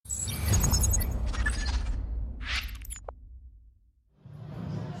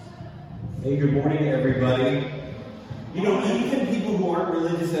Hey, good morning, everybody. You know, even people who aren't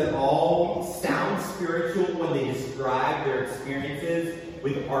religious at all sound spiritual when they describe their experiences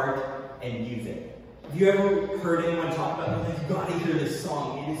with art and music. Have you ever heard anyone talk about, like, you gotta hear this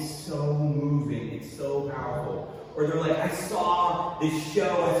song, it is so moving, it's so powerful. Or they're like, I saw this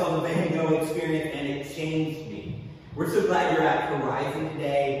show, I saw the Van Gogh experience, and it changed me. We're so glad you're at Horizon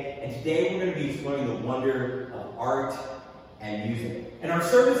today, and today we're going to be exploring the wonder of art and music. And our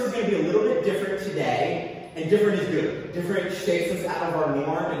service is going to be a little bit different today, and different is good. Different shakes us out of our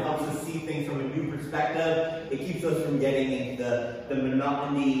norm and helps us see things from a new perspective. It keeps us from getting into the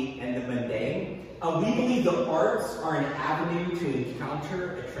monotony and the mundane. We believe the arts are an avenue to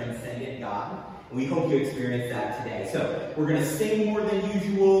encounter a transcendent God. And we hope you experience that today. So we're going to sing more than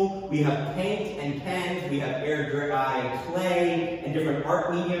usual. We have paint and pens. We have air dry clay and different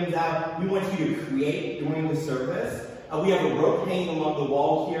art mediums out. We want you to create during the service. We have a rope hanging along the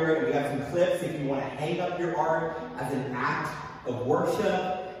wall here, and we have some clips if you want to hang up your art as an act of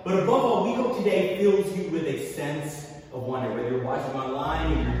worship. But above all, we hope today fills you with a sense of wonder, whether you're watching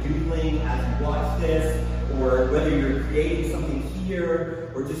online and you're doodling as you watch this, or whether you're creating something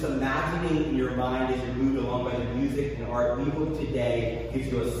here, or just imagining in your mind as you're moved along by the music and art. We hope today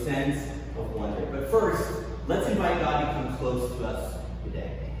gives you a sense of wonder. But first, let's invite God to come close to us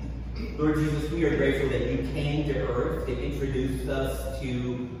today. Lord Jesus, we are grateful that you came to earth to introduce us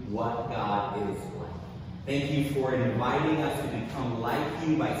to what God is like. Thank you for inviting us to become like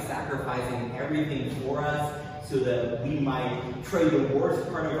you by sacrificing everything for us so that we might trade the worst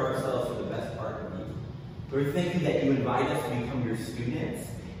part of ourselves for the best part of you. Lord, thank you that you invite us to become your students.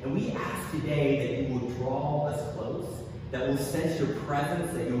 And we ask today that you will draw us close, that we'll sense your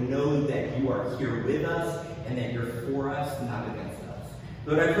presence, that you'll know that you are here with us and that you're for us, not against us.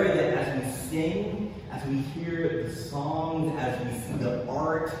 Lord, I pray that as we sing, as we hear the songs, as we see the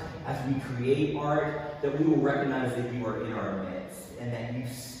art, as we create art, that we will recognize that you are in our midst and that you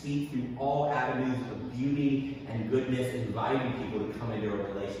speak through all avenues of beauty and goodness, inviting people to come into a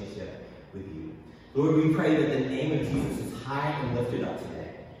relationship with you. Lord, we pray that the name of Jesus is high and lifted up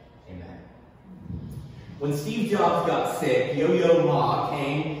today. Amen. When Steve Jobs got sick, Yo-Yo Ma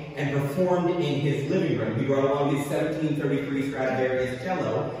came and performed in his living room. He brought along his 1733 Stradivarius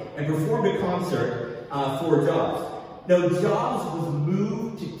cello and performed a concert for Jobs. Now, Jobs was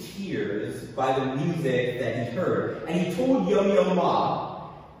moved to tears by the music that he heard, and he told Yo-Yo Ma,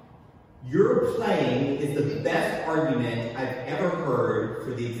 "Your playing is the best argument I've ever heard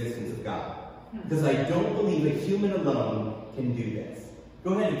for the existence of God, because I don't believe a human alone can do this."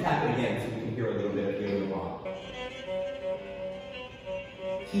 Go ahead and tap it again so we can hear a little bit of Yo-Yo Ma.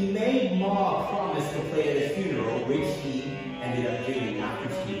 He made Ma promise to play at his funeral, which he ended up doing after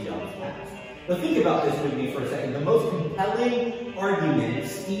Steve Jobs passed. Now think about this with me for a second. The most compelling argument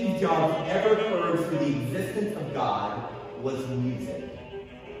Steve Jobs ever heard for the existence of God was music.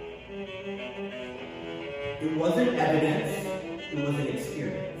 It wasn't evidence, it was an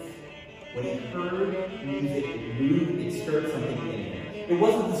experience. When he heard music, it moved, it stirred something in him. It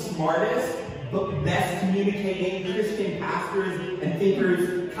wasn't the smartest, but best communicating Christian pastors and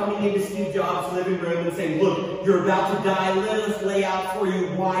thinkers coming into Steve Jobs' living room and saying, "Look, you're about to die, let us lay out for you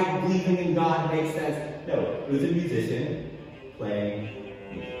why believing in God makes sense." No, it was a musician playing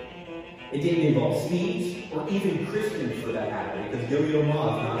music. It didn't involve speech, or even Christians for that matter, because Yo-Yo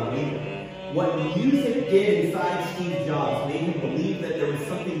Ma is not a believer. What music did inside Steve Jobs made him believe that there was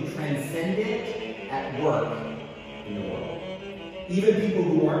something transcendent at work in the world. Even people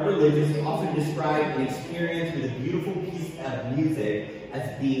who aren't religious often describe an experience with a beautiful piece of music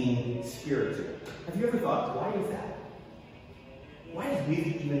as being spiritual. Have you ever thought, why is that? Why does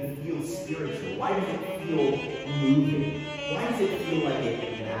music even feel spiritual? Why does it feel moving? Why does it feel like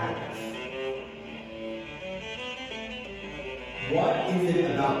it matters? What is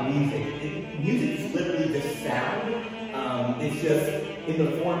it about music? Music is literally just sound. It's just in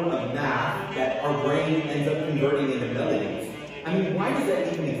the form of math that our brain ends up converting into melodies. I mean, why does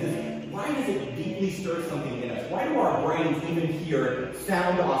that even exist? Why does it deeply stir something in us? Why do our brains even hear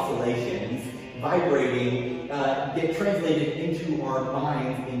sound oscillations, vibrating, get translated into our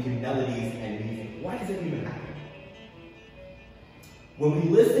minds into melodies and music? Why does it even happen? When we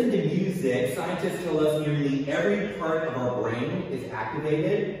listen to music, scientists tell us nearly every part of our brain is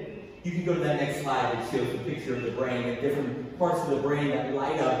activated. You can go to that next slide that shows a picture of the brain and different parts of the brain that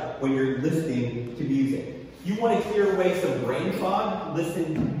light up when you're listening to music. You want to clear away some brain fog?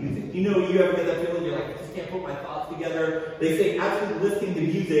 Listen to music. You ever get that feeling? You're like, I just can't put my thoughts together. They say actually listening to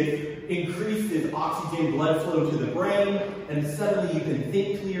music increases oxygen blood flow to the brain, and suddenly you can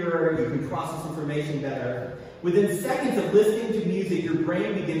think clearer, you can process information better. Within seconds of listening to music, your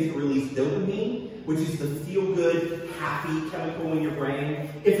brain begins to release dopamine, which is the feel-good, happy chemical in your brain.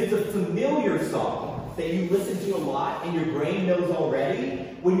 If it's a familiar song that you listen to a lot and your brain knows already,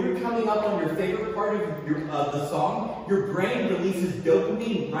 when you're coming up on your favorite part of the song, your brain releases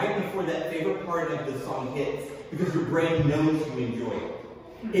dopamine right before that favorite part of the song hits, because your brain knows you enjoy it.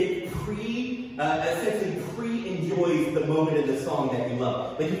 It essentially pre-enjoys the moment in the song that you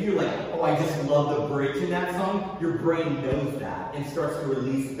love. Like if you're like, oh, I just love the bridge in that song, your brain knows that and starts to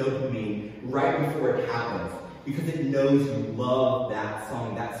release dopamine right before it happens, because it knows you love that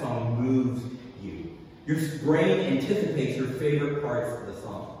song. That song moves you. Your brain anticipates your favorite parts of the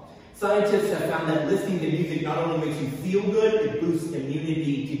song. Scientists have found that listening to music not only makes you feel good, it boosts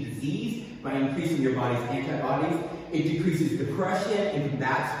immunity to disease by increasing your body's antibodies. It decreases depression and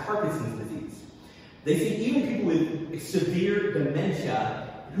combats Parkinson's disease. They say even people with severe dementia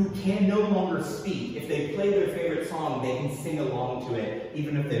who can no longer speak, if they play their favorite song, they can sing along to it,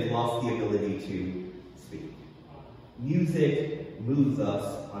 even if they've lost the ability to speak. Music moves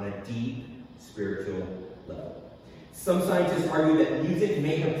us on a deep spiritual level. Some scientists argue that music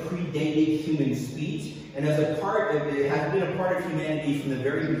may have predated human speech, and it has been a part of humanity from the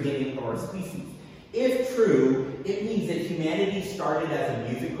very beginning of our species. If true, it means that humanity started as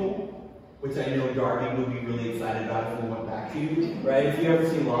a musical, which I know Darby would be really excited about if we went back to, right? If you ever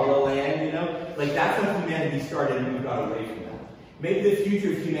seen La La Land, like that's when humanity started and we got away from that. Maybe the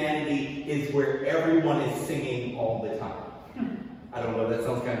future of humanity is where everyone is singing all the time. I don't know, that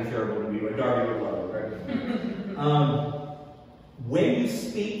sounds kind of terrible to me, but Darby would love it, right? When you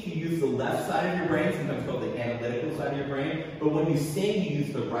speak, you use the left side of your brain, sometimes called the analytical side of your brain, but when you sing, you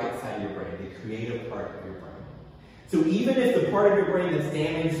use the right side of your brain, the creative part of your brain. So even if the part of your brain that's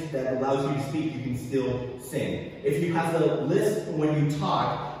damaged that allows you to speak, you can still sing. If you have the lisp when you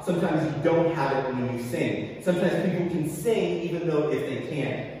talk, sometimes you don't have it when you sing. Sometimes people can sing even though if they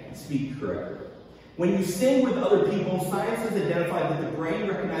can't speak correctly. When you sing with other people, science has identified that the brain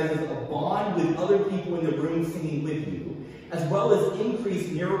recognizes a bond with other people in the room singing with you, as well as increased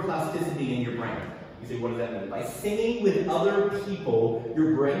neuroplasticity in your brain. You say, what does that mean? By singing with other people,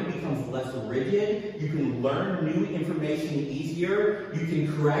 your brain becomes less rigid, you can learn new information easier, you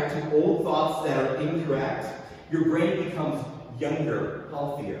can correct old thoughts that are incorrect, your brain becomes younger,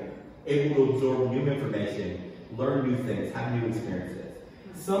 healthier, able to absorb new information, learn new things, have new experiences.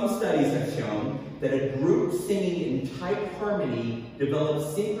 Some studies have shown that a group singing in tight harmony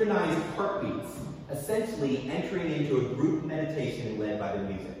develops synchronized heartbeats, essentially entering into a group meditation led by the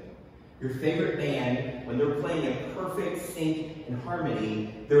music. Your favorite band, when they're playing in perfect sync and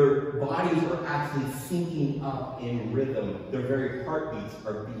harmony, their bodies are actually syncing up in rhythm. Their very heartbeats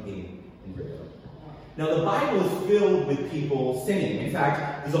are beating in rhythm. Now, the Bible is filled with people singing. In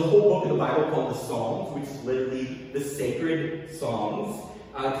fact, there's a whole book of the Bible called the Psalms, which is literally the sacred songs.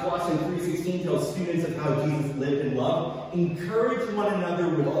 Colossians 3:16 tells students of how Jesus lived and loved. Encourage one another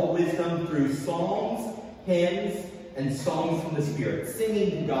with all wisdom through psalms, hymns, and songs from the Spirit,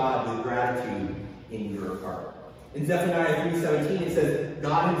 singing to God with gratitude in your heart. In Zephaniah 3:17 it says,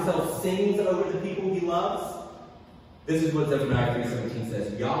 God himself sings over the people he loves. This is what Zephaniah 3:17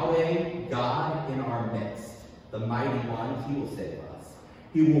 says, Yahweh, God in our midst, the mighty one, he will save us.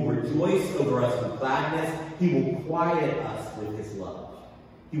 He will rejoice over us with gladness. He will quiet us with his love.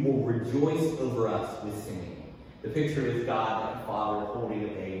 He will rejoice over us with singing. The picture is God like a father holding a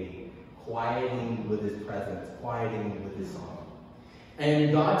baby, quieting with his presence, quieting with his song.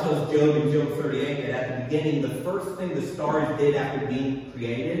 And God tells Job in Job 38 that at the beginning, the first thing the stars did after being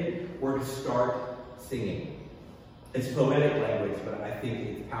created were to start singing. It's poetic language, but I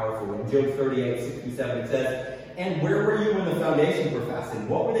think it's powerful. In Job 38:6-7, it says, and where were you when the foundations were fastened?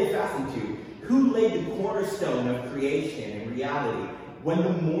 What were they fastened to? Who laid the cornerstone of creation and reality? When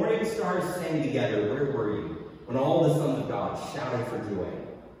the morning stars sang together, where were you? When all the sons of God shouted for joy.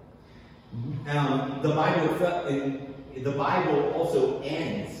 The Bible also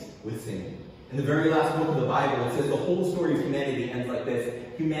ends with singing. In the very last book of the Bible, it says the whole story of humanity ends like this.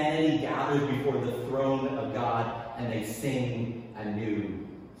 Humanity gathers before the throne of God and they sing a new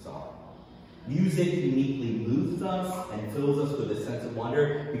song. Music uniquely moves us and fills us with a sense of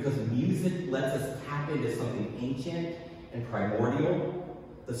wonder because music lets us tap into something ancient and primordial,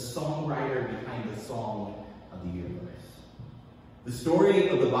 the songwriter behind the song of the universe. The story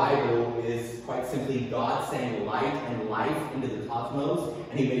of the Bible is quite simply God saying light and life into the cosmos,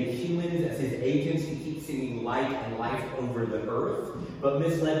 and he made humans as his agents to keep sending light and life over the earth. But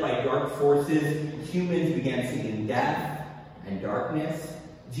misled by dark forces, humans began singing death and darkness.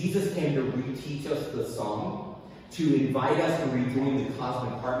 Jesus came to reteach us the song, to invite us to rejoin the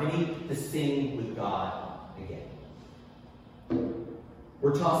cosmic harmony, to sing with God again.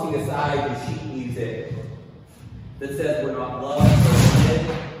 We're tossing aside the sheet music that says we're not loved or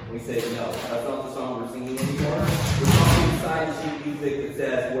wanted. We say, no, that's not the song we're singing anymore. We're tossing aside the sheet music that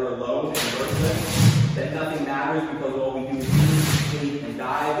says we're alone and worthless, that nothing matters because all we do is eat, sleep, and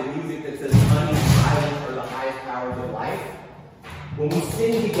die. The music that says money and violence are the highest powers of life. When we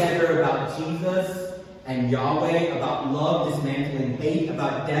sing together about Jesus and Yahweh, about love dismantling hate,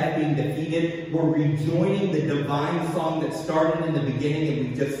 about death being defeated, we're rejoining the divine song that started in the beginning and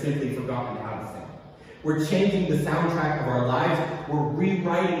we've just simply forgotten how to sing. We're changing the soundtrack of our lives. We're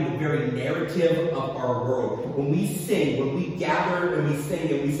rewriting the very narrative of our world. When we sing, when we gather and we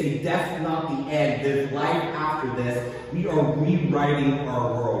sing and we say death's not the end, there's life after this, we are rewriting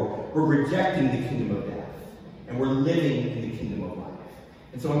our world. We're rejecting the kingdom of death and we're living in the kingdom of life.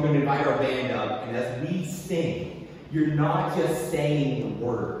 And so I'm going to invite our band up, and as we sing, you're not just saying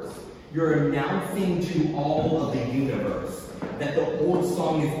words. You're announcing to all of the universe that the old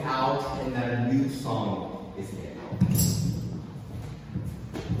song is out and that a new song is in.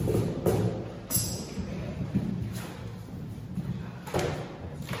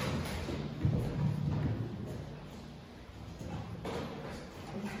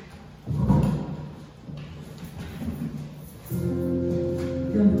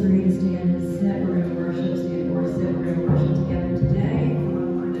 Feel free to stand and sit. We're going to worship, stand or sit. We're going to worship together today. If you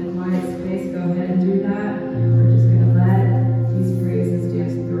want to find a quiet space, go ahead and do that. We're just going to let these praises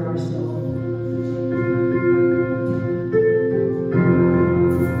dance through our soul.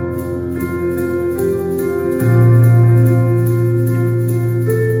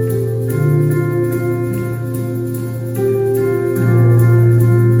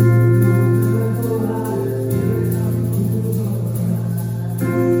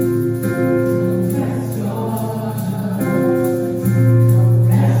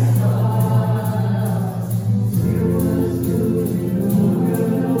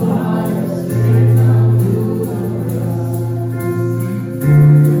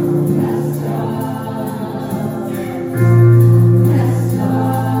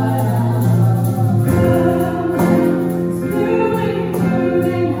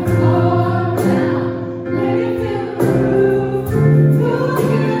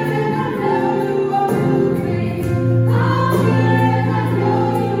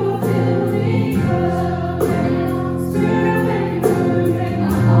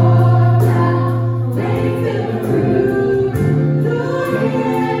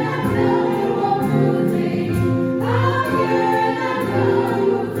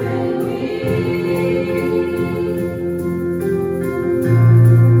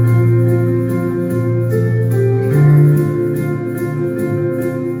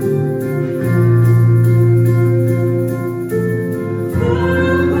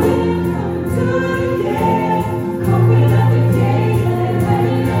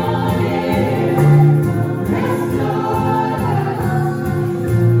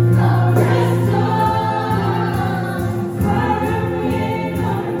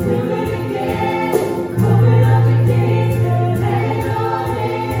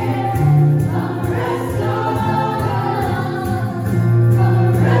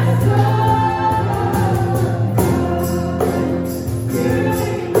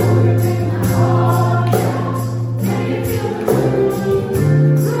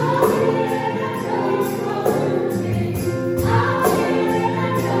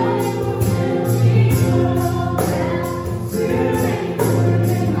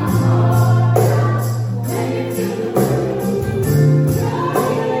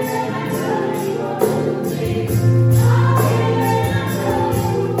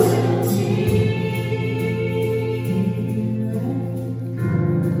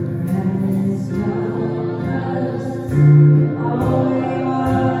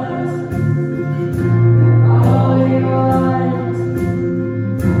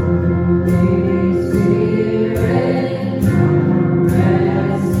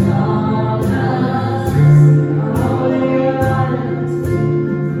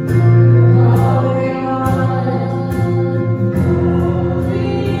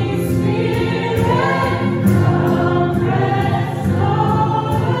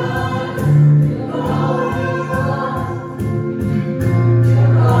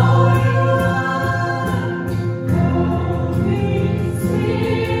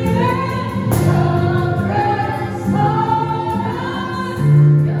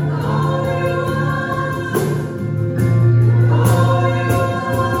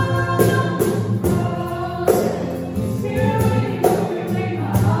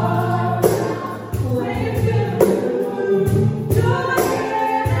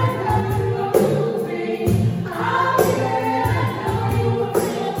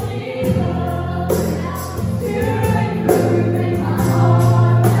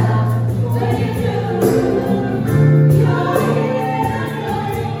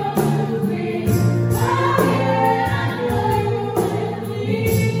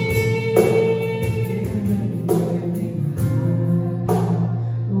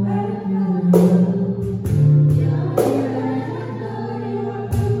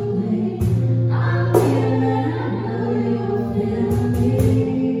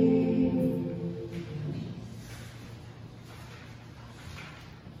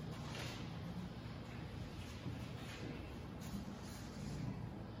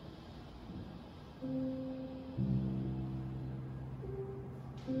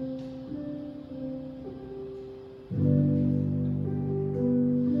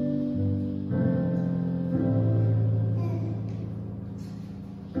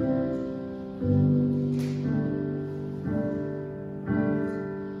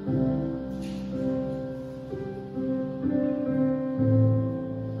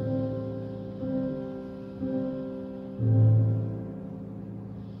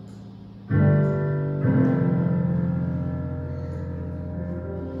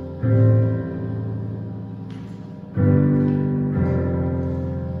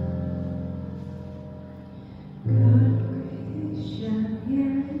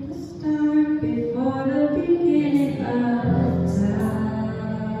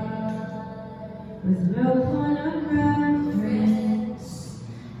 no point of reference.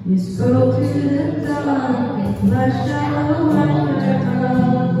 You spoke to the dark and flashed out a wonder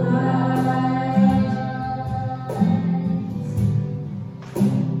of light.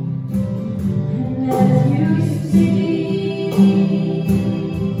 And as you speak,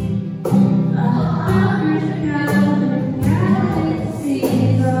 100,000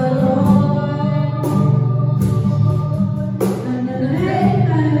 galaxies alone.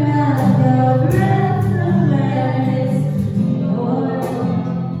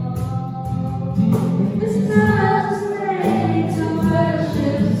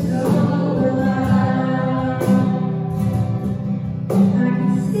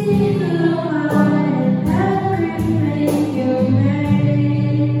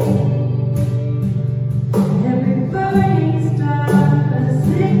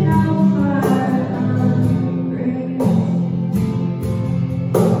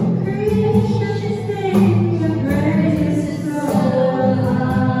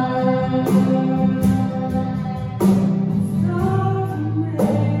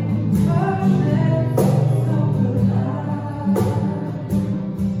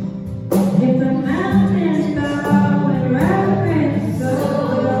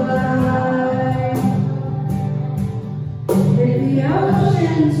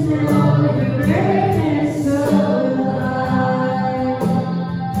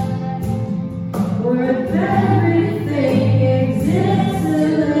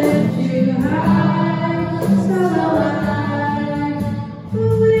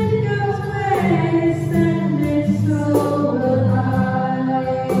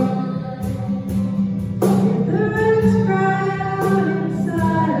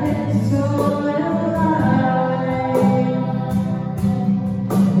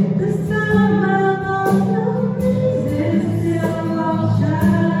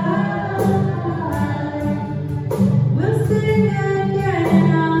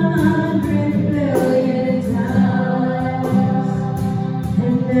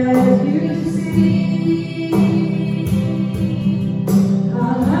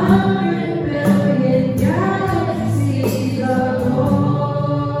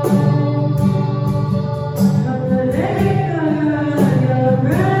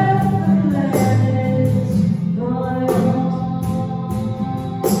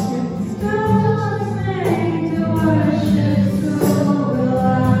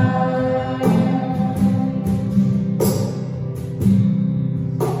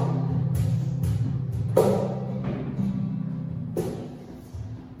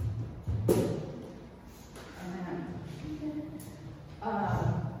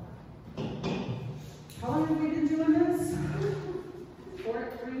 How long have we been doing this?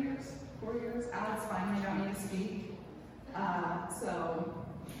 3 years? 4 years? Alex finally got me to speak. So,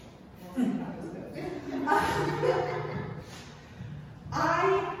 we'll see how this goes.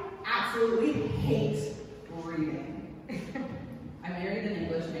 I absolutely hate reading. I married an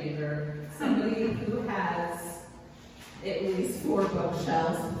English major, somebody who has at least 4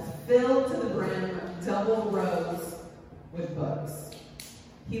 bookshelves filled to the brim, double rows with books.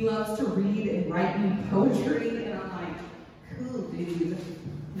 He loves to read and write me poetry, and I'm like, cool, dude,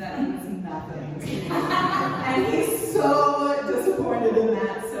 that means nothing. And he's so disappointed in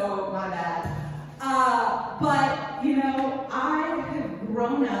that, so my bad. But, you know, I have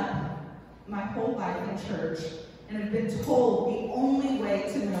grown up my whole life in church and have been told the only way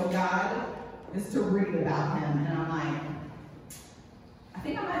to know God is to read about him. And I'm like, I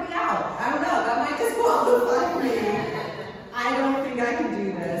think I might be out. I don't know, that might disqualify me. I don't think I can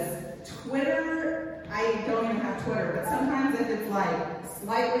do this. Twitter, I don't even have Twitter, but sometimes if it's like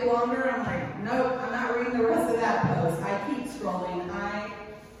slightly longer, I'm like, nope, I'm not reading the rest of that post. I keep scrolling. I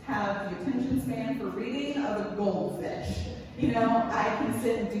have the attention span for reading of a goldfish. You know, I can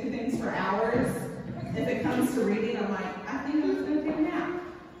sit and do things for hours. If it comes to reading, I'm like, I think I'm just going to take a nap.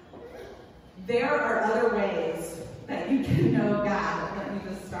 There are other ways that you can know God. Let me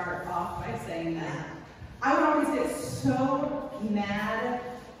just start off by saying that. I would always get so mad.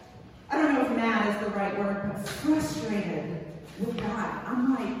 I don't know if mad is the right word, but frustrated with God.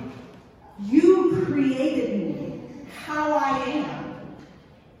 I'm like, you created me how I am.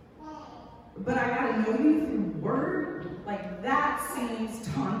 But I gotta know you through word? Like, that seems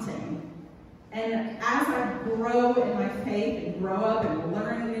taunting. And as I grow in my faith and grow up and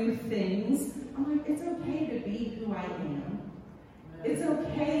learn new things, I'm like, it's okay to be who I am. It's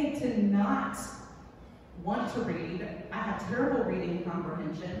okay to not want to read. I have terrible reading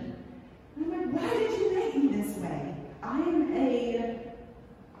comprehension. And I'm like, why did you make me this way? I am a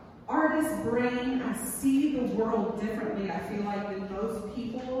artist brain. I see the world differently, I feel like, than most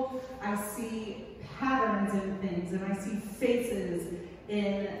people. I see patterns in things, and I see faces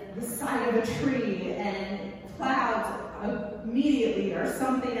in the side of a tree, and clouds immediately are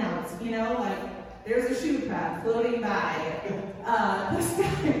something else, you know, like there's a shoe path floating by the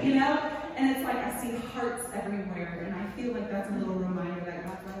sky, you know, and it's like I see hearts everywhere, and I feel like that's a little reminder that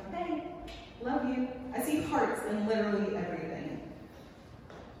God's like, hey, love you. I see hearts in literally everything.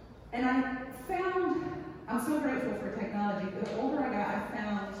 And I'm so grateful for technology. The older I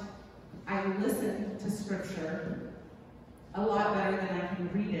got, I listen to scripture a lot better than I can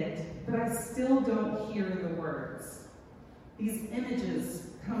read it, but I still don't hear the words. These images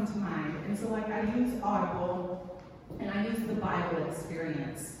come to mind. And so like I use Audible and I use the Bible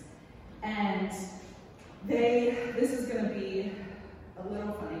Experience. And this is going to be a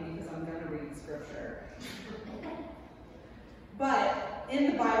little funny because I'm going to read scripture. But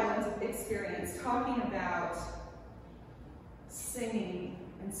in the Bible Experience, talking about singing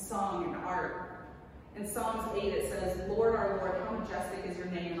and song and art, in Psalms 8 it says, Lord, our Lord, how majestic is your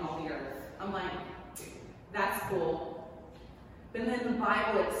name in all the earth. I'm like, that's cool. But then the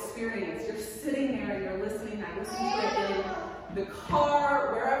Bible Experience, you're sitting there, you're listening, I listen to it in the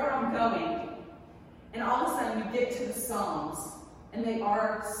car, wherever I'm going, and all of a sudden you get to the Psalms, and they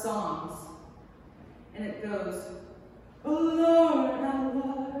are songs, and it goes, oh Lord,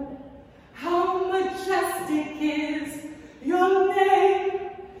 how majestic is your name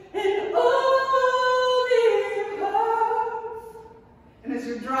in all the earth. And as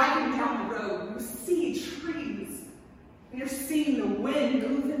you're driving down the road, you see trees, and you're seeing the wind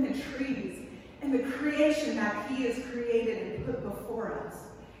move in the trees, and the creation that He has created and put before us.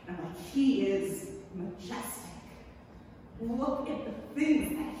 And I'm like, He is majestic. Look at the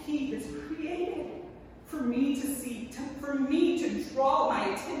things that He has created for me to see, for me to draw my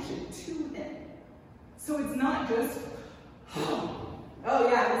attention to Him. So it's not just, oh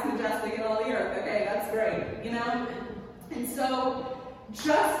yeah, it's majestic in all the earth. Okay, that's great, you know? And so,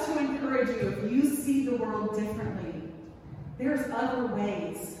 just to encourage you, if you see the world differently, there's other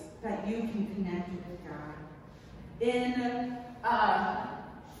ways that you can connect with God. In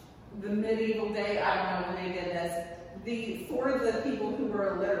the medieval day, I don't know when they did this, for the people who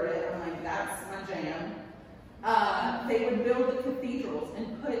were illiterate, I'm like, that's my jam. They would build the cathedrals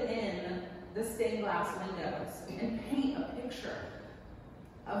and put in the stained glass windows and paint a picture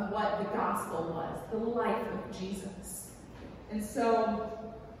of what the gospel was, the life of Jesus. And so,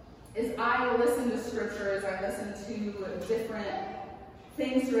 as I listen to scripture, as I listen to different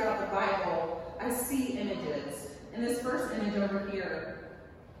things throughout the Bible, I see images. And this first image over here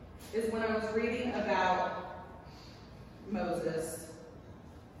is when I was reading about Moses.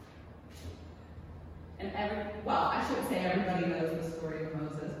 And I shouldn't say everybody knows the story of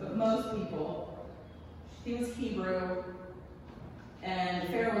Moses, but most people. He was Hebrew, and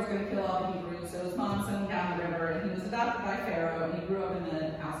Pharaoh was going to kill all the Hebrews, so his mom sent him down the river, and he was adopted by Pharaoh, and he grew up in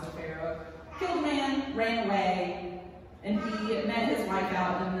the house of Pharaoh. Killed a man, ran away, and he met his wife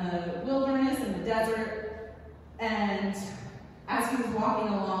out in the wilderness, in the desert, and as he was walking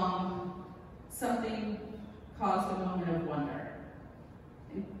along, something caused a moment of wonder.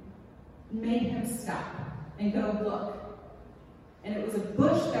 It made him stop and go look. And it was a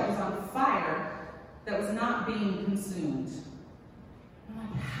bush that was on fire that was not being consumed. I'm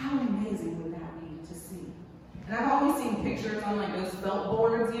like, how amazing would that be to see? And I've always seen pictures on like those felt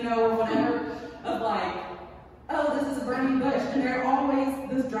boards, you know, or whatever, of like, oh, this is a burning bush, and they're always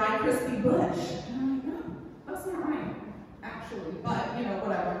this dry, crispy bush. And I'm like, no, that's not right, actually. But, you know,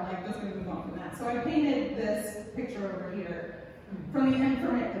 whatever, I'm like, just gonna move on from that. So I painted this picture over here from the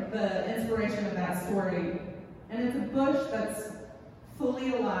inspiration of that story. And it's a bush that's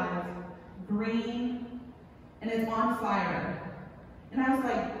fully alive, green, and it's on fire. And I was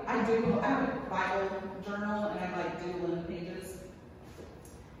like, I have a Bible journal, and I like doodle in the pages,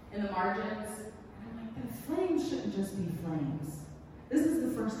 in the margins. And I'm like, the flames shouldn't just be flames. This is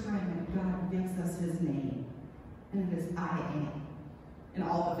the first time that God gives us His name, and it is I am. And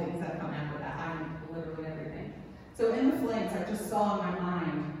all the things that come after that, I am literally everything. So in the flames, I just saw in my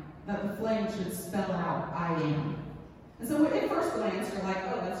mind that the flames should spell out I am. And so at first glance, you're like,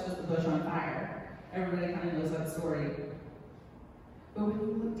 oh, that's just a bush on fire. Everybody kind of knows that story. But when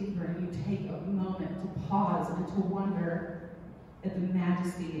you look deeper and you take a moment to pause and to wonder at the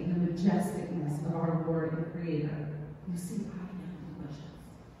majesty and the majesticness of our Lord and Creator, you see I am in the bushes.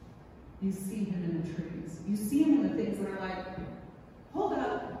 You see Him in the trees. You see Him in the things that are like, hold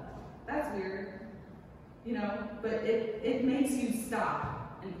up, that's weird. You know, but it makes you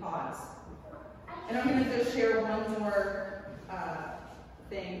stop and pause. And I'm going to just share one more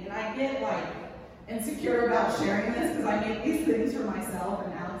thing. And I get like insecure about sharing this because I make these things for myself,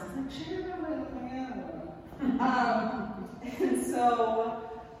 and Alex is like, share about it. I'm like, yeah, And so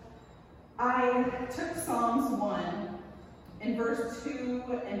I took Psalms 1. In verse 2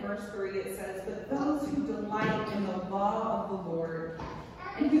 and verse 3 it says, "But those who delight in the law of the Lord,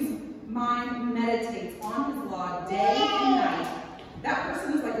 and whose mind meditates on his law day and night, that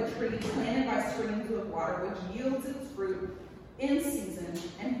person is like a tree planted by streams of water, which yields its fruit in season,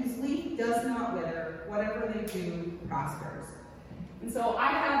 and whose leaf does not wither. Whatever they do prospers." And so I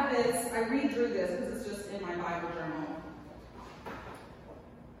have this, I read through this because it's just in my Bible journal.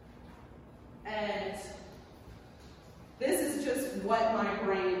 And this is just what my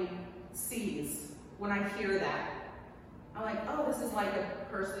brain sees when I hear that. I'm like, oh, this is like a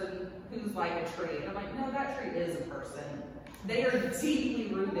person who's like a tree. And I'm like, no, that tree is a person. They are deeply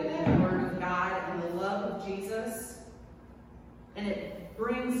rooted in the Word of God and the love of Jesus. And it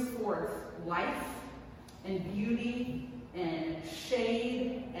brings forth life and beauty and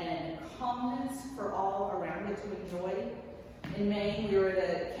shade and calmness for all around it to enjoy. In Maine, we were at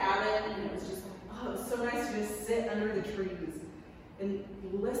a cabin, and it was just like, oh, it was so nice to just sit under the trees and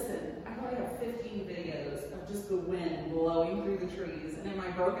listen. I probably have 15 videos of just the wind blowing through the trees, and in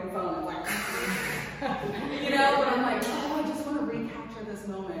my broken phone, I'm like, you know, but I'm like, oh, I just want to recapture this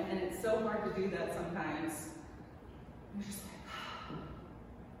moment, and it's so hard to do that sometimes. I'm just like,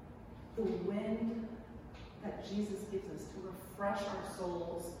 the wind that Jesus gives us to refresh our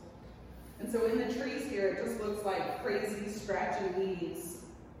souls. And so in the trees here, it just looks like crazy, scratchy leaves,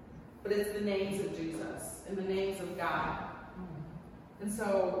 but it's the names of Jesus and the names of God. And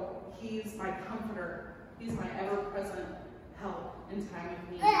so he's my comforter. He's my ever-present help in time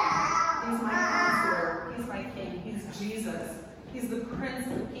of need. He's my counselor. He's my king. He's Jesus. He's the Prince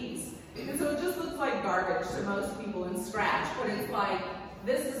of Peace. And so it just looks like garbage to most people in scratch, but it's like,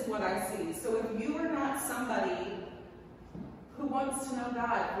 this is what I see. So if you are not somebody who wants to know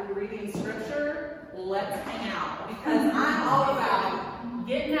God through reading scripture, let's hang out. Because I'm all about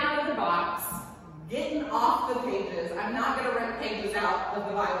getting out of the box, getting off the pages. I'm not going to rip pages out of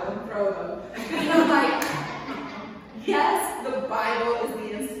the Bible and throw them. Because I'm like, yes, the Bible is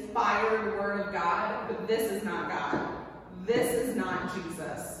the inspired word of God, but this is not God. This is not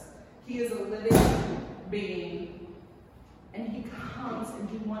Jesus. He is a living being. And he comes and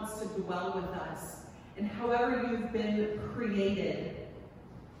he wants to dwell with us. And however you've been created,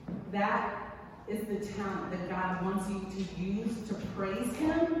 that is the talent that God wants you to use to praise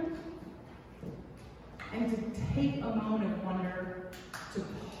him and to take a moment of wonder, to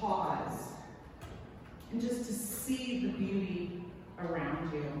pause, and just to see the beauty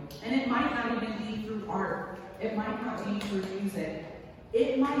around you. And it might not even be through art. It might not be through music.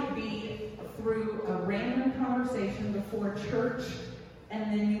 It might be through a random conversation before church,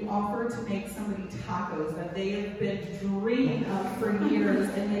 and then you offer to make somebody tacos that they have been dreaming of for years,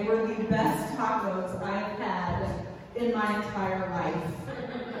 and they were the best tacos I've had in my entire life.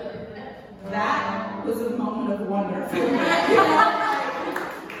 That was a moment of wonder for me.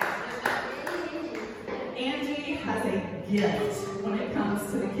 Angie has a gift when it comes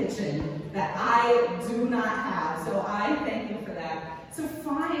to the kitchen that I do not have, so I thank you for that. So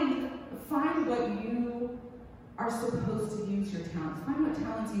find what you are supposed to use your talents. Find what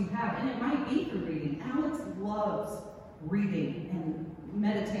talents you have, and it might be through reading. Alex loves reading and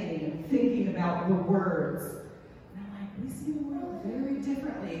meditating and thinking about the words. And I'm like, we see the world very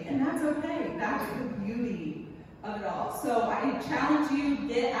differently, and that's okay. That's the beauty of it all. So I challenge you,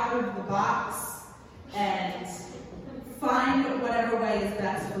 get out of the box and find whatever way is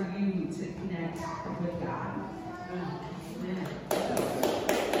best for you to connect with God. Amen.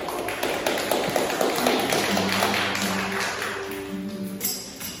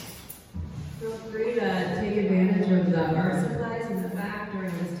 Feel free to take advantage of the art supplies in the back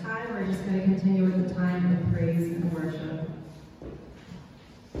during this time. We're just going to continue with the time of praise and worship.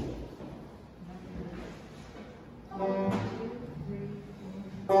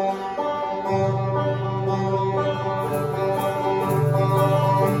 Bye.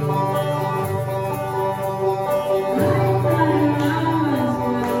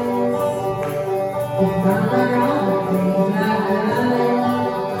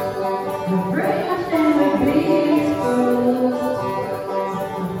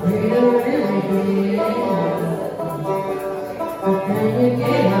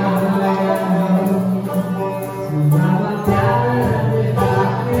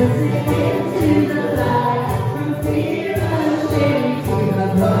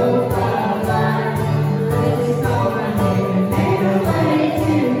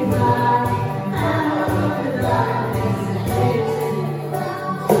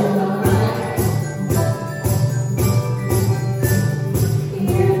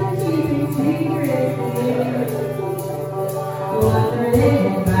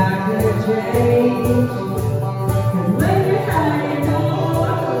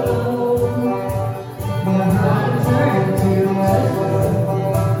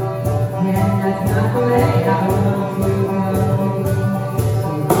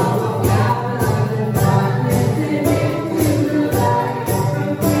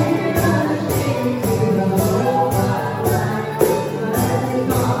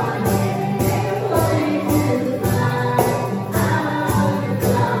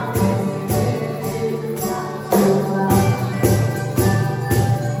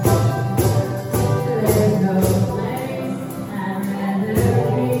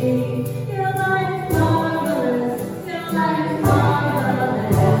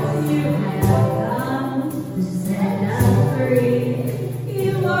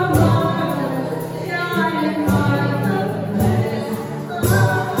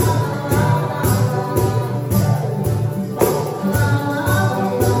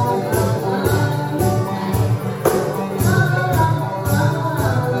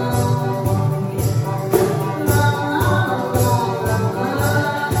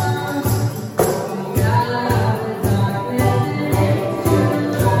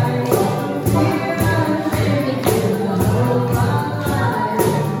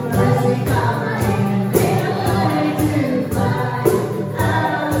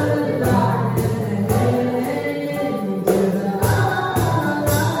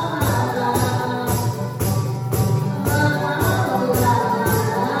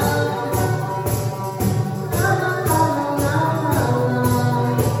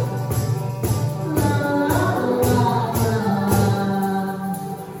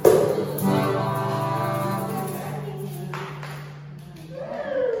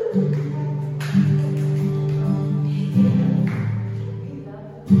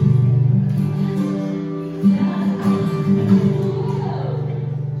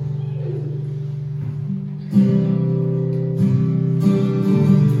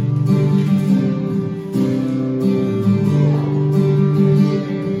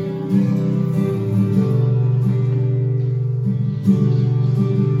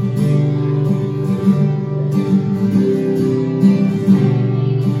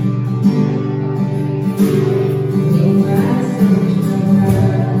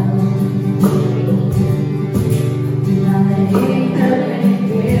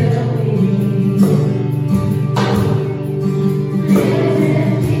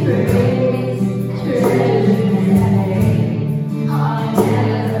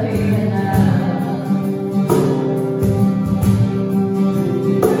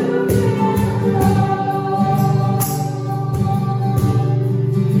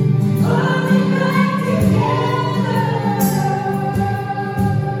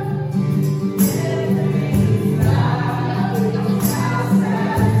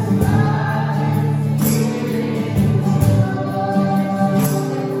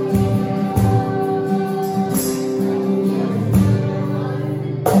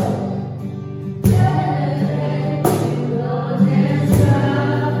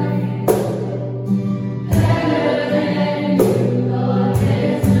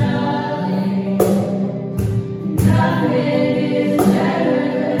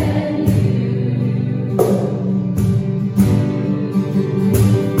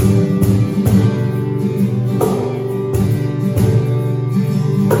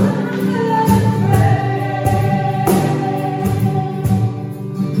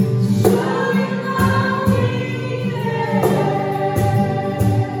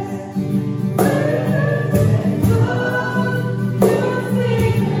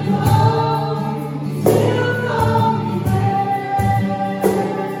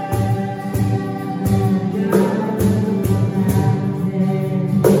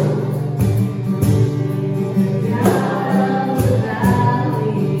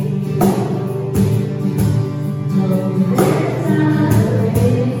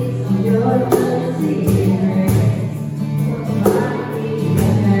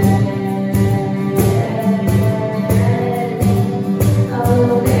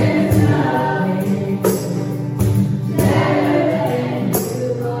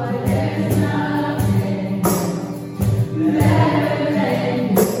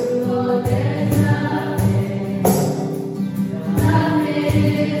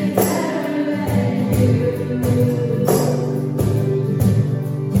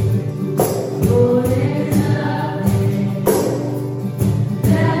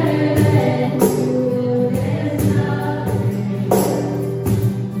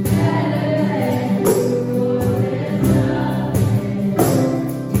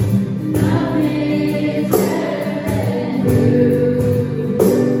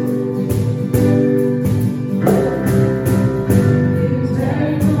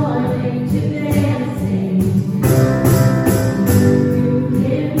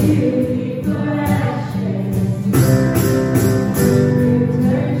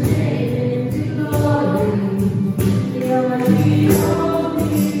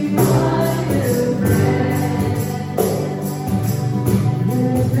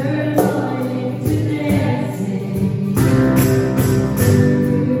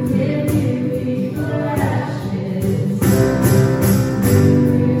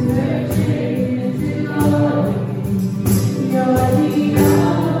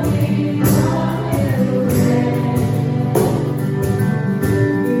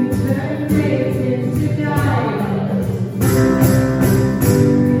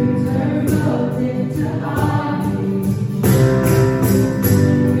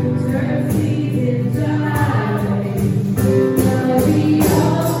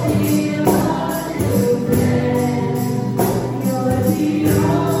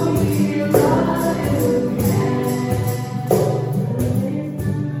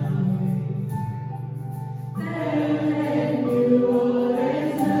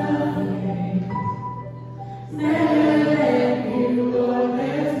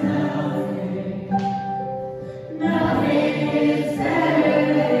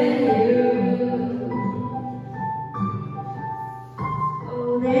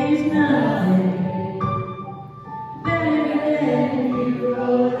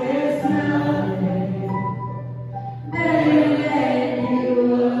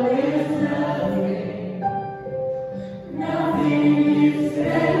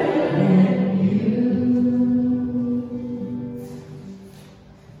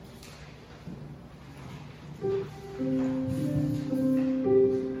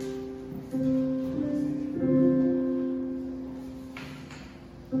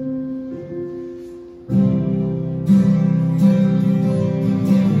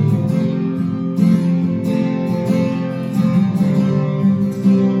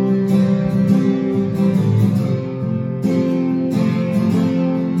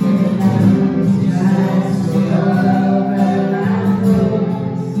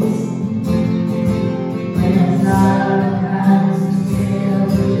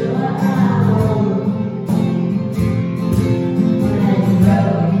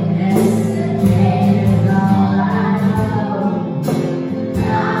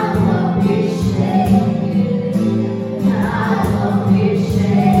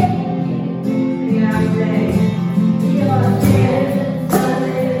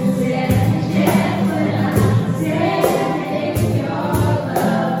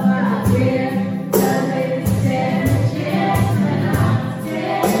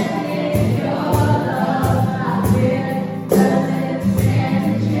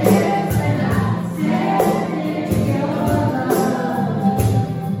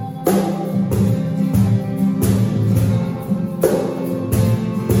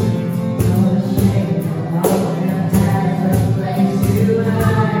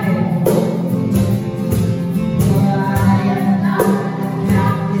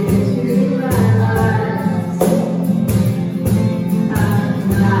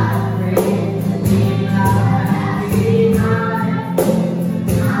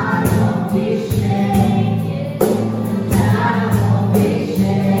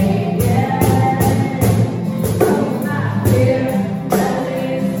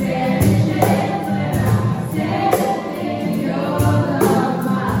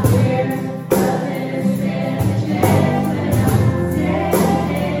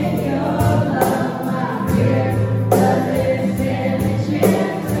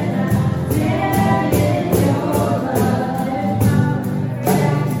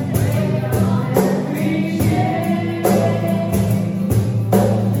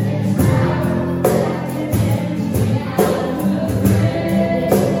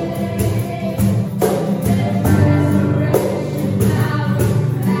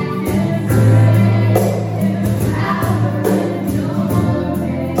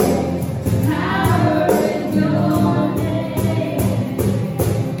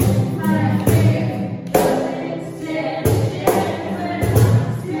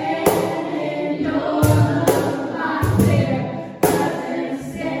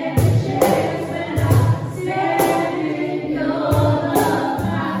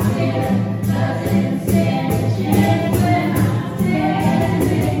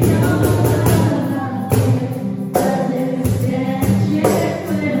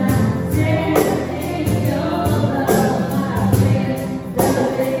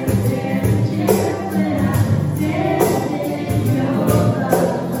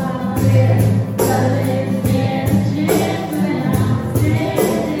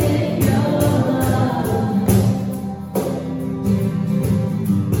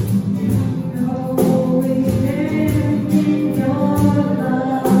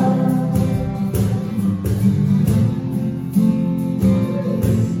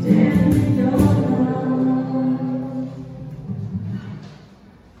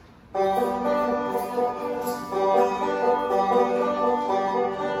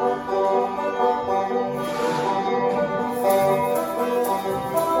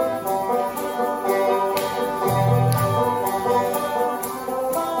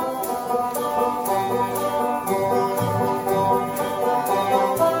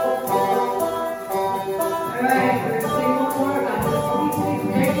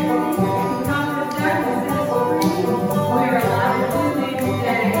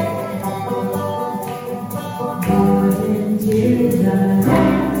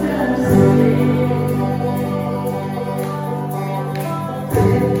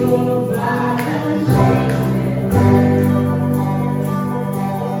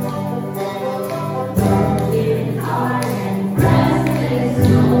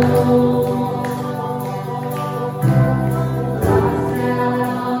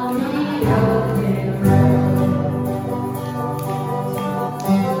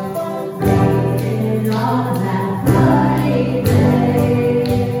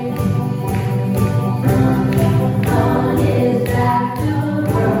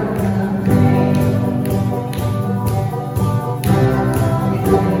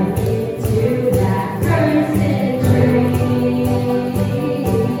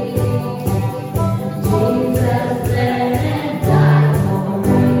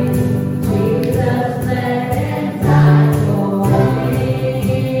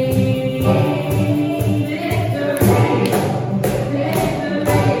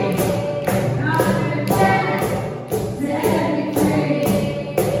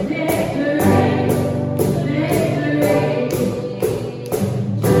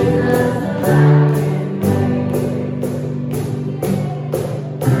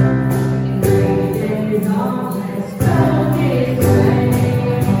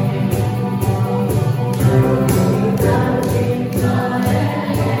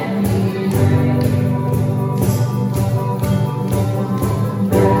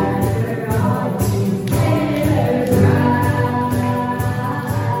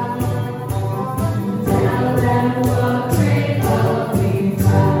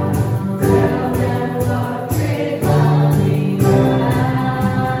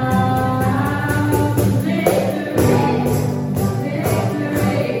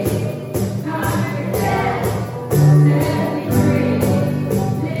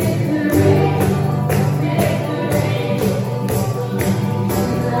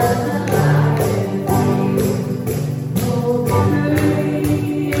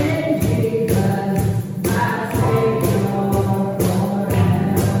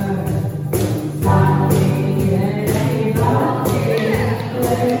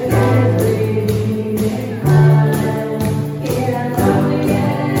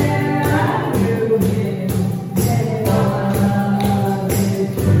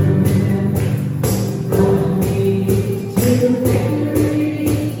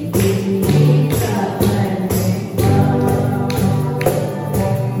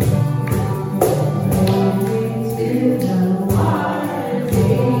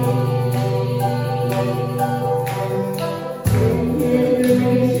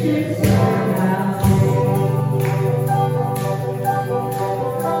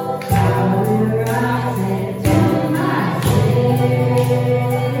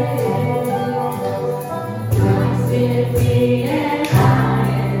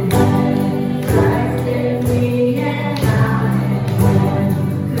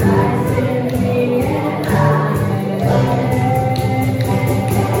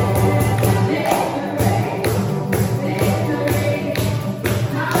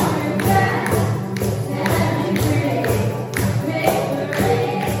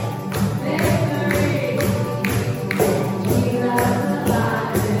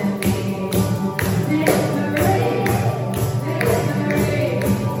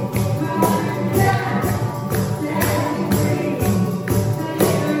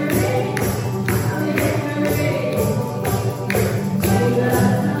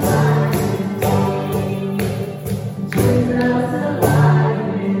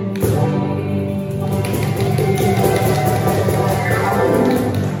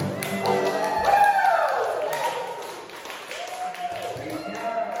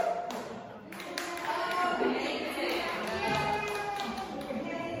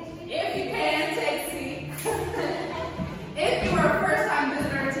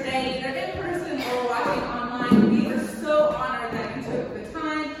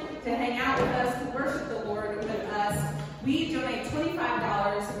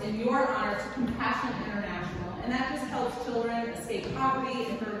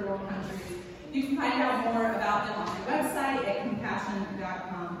 third world countries. You can find out more about them on their website at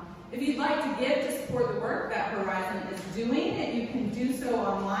compassion.com. If you'd like to give to support the work that Horizon is doing, you can do so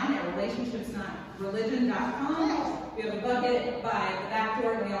online at relationshipsnotreligion.com. We have a bucket by the back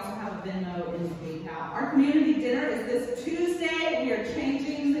door, and we also have a Venmo in PayPal. Our community dinner is this Tuesday. We are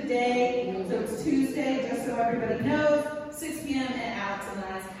changing the day, so it's Tuesday, just so everybody knows, 6 p.m. at Alex and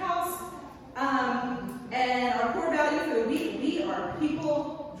I's house. And our core value for the week, we are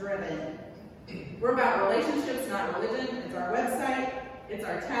people-driven. We're about relationships, not religion. It's our website. It's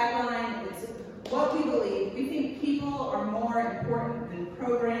our tagline. It's what we believe. We think people are more important than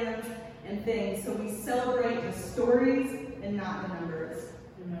programs and things, so we celebrate the stories and not the numbers.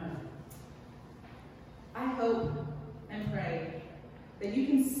 Amen. I hope and pray that you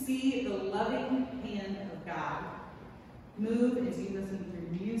can see the loving hand of God move as you listen through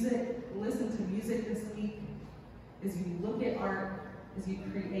music, listen to music this week, as you look at art, as you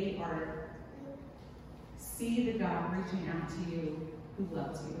create art. See the God reaching out to you who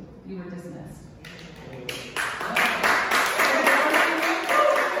loves you. You are dismissed.